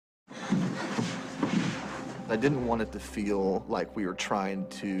I didn't want it to feel like we were trying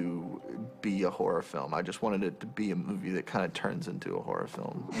to be a horror film. I just wanted it to be a movie that kind of turns into a horror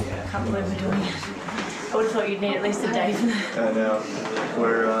film. I can't believe we're doing it. I would have thought you'd need at least a day for that. I know.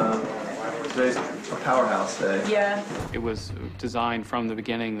 Today's a powerhouse day. Yeah. It was designed from the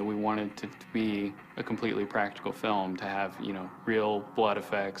beginning that we wanted to be a completely practical film, to have, you know, real blood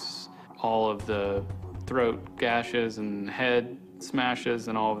effects, all of the throat gashes and head smashes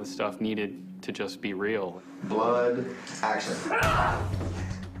and all of the stuff needed to just be real. Blood, action.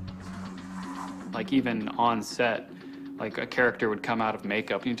 Like, even on set, like, a character would come out of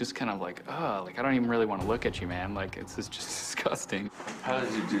makeup and you just kind of like, oh, like, I don't even really want to look at you, man. Like, it's just disgusting. How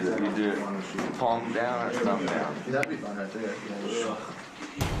did you do that? You do it palm down or thumb down? That'd be fun right there. Yeah.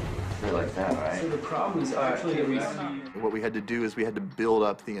 Like that, right? So the problem is actually What we had to do is we had to build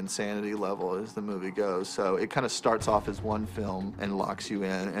up the insanity level as the movie goes. So it kind of starts off as one film and locks you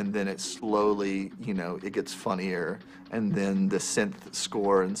in, and then it slowly, you know, it gets funnier, and then the synth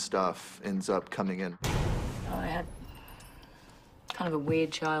score and stuff ends up coming in. I had kind of a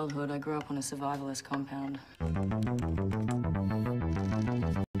weird childhood. I grew up on a survivalist compound.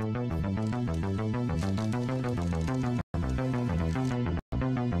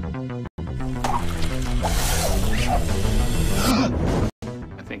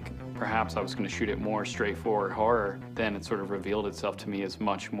 I think perhaps I was going to shoot it more straightforward horror. Then it sort of revealed itself to me as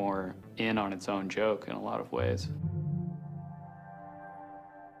much more in on its own joke in a lot of ways.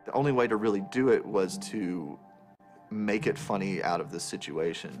 The only way to really do it was to make it funny out of the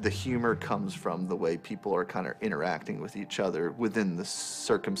situation. The humor comes from the way people are kind of interacting with each other within the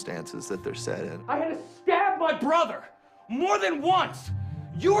circumstances that they're set in. I had to stab my brother more than once.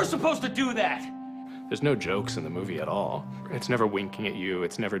 You were supposed to do that. There's no jokes in the movie at all. It's never winking at you.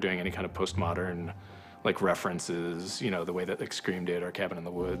 It's never doing any kind of postmodern, like, references, you know, the way that, like, Scream did or Cabin in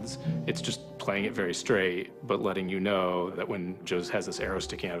the Woods. It's just playing it very straight, but letting you know that when Joe has this arrow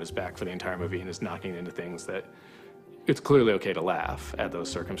sticking out of his back for the entire movie and is knocking into things, that it's clearly okay to laugh at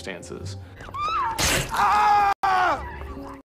those circumstances. Ah!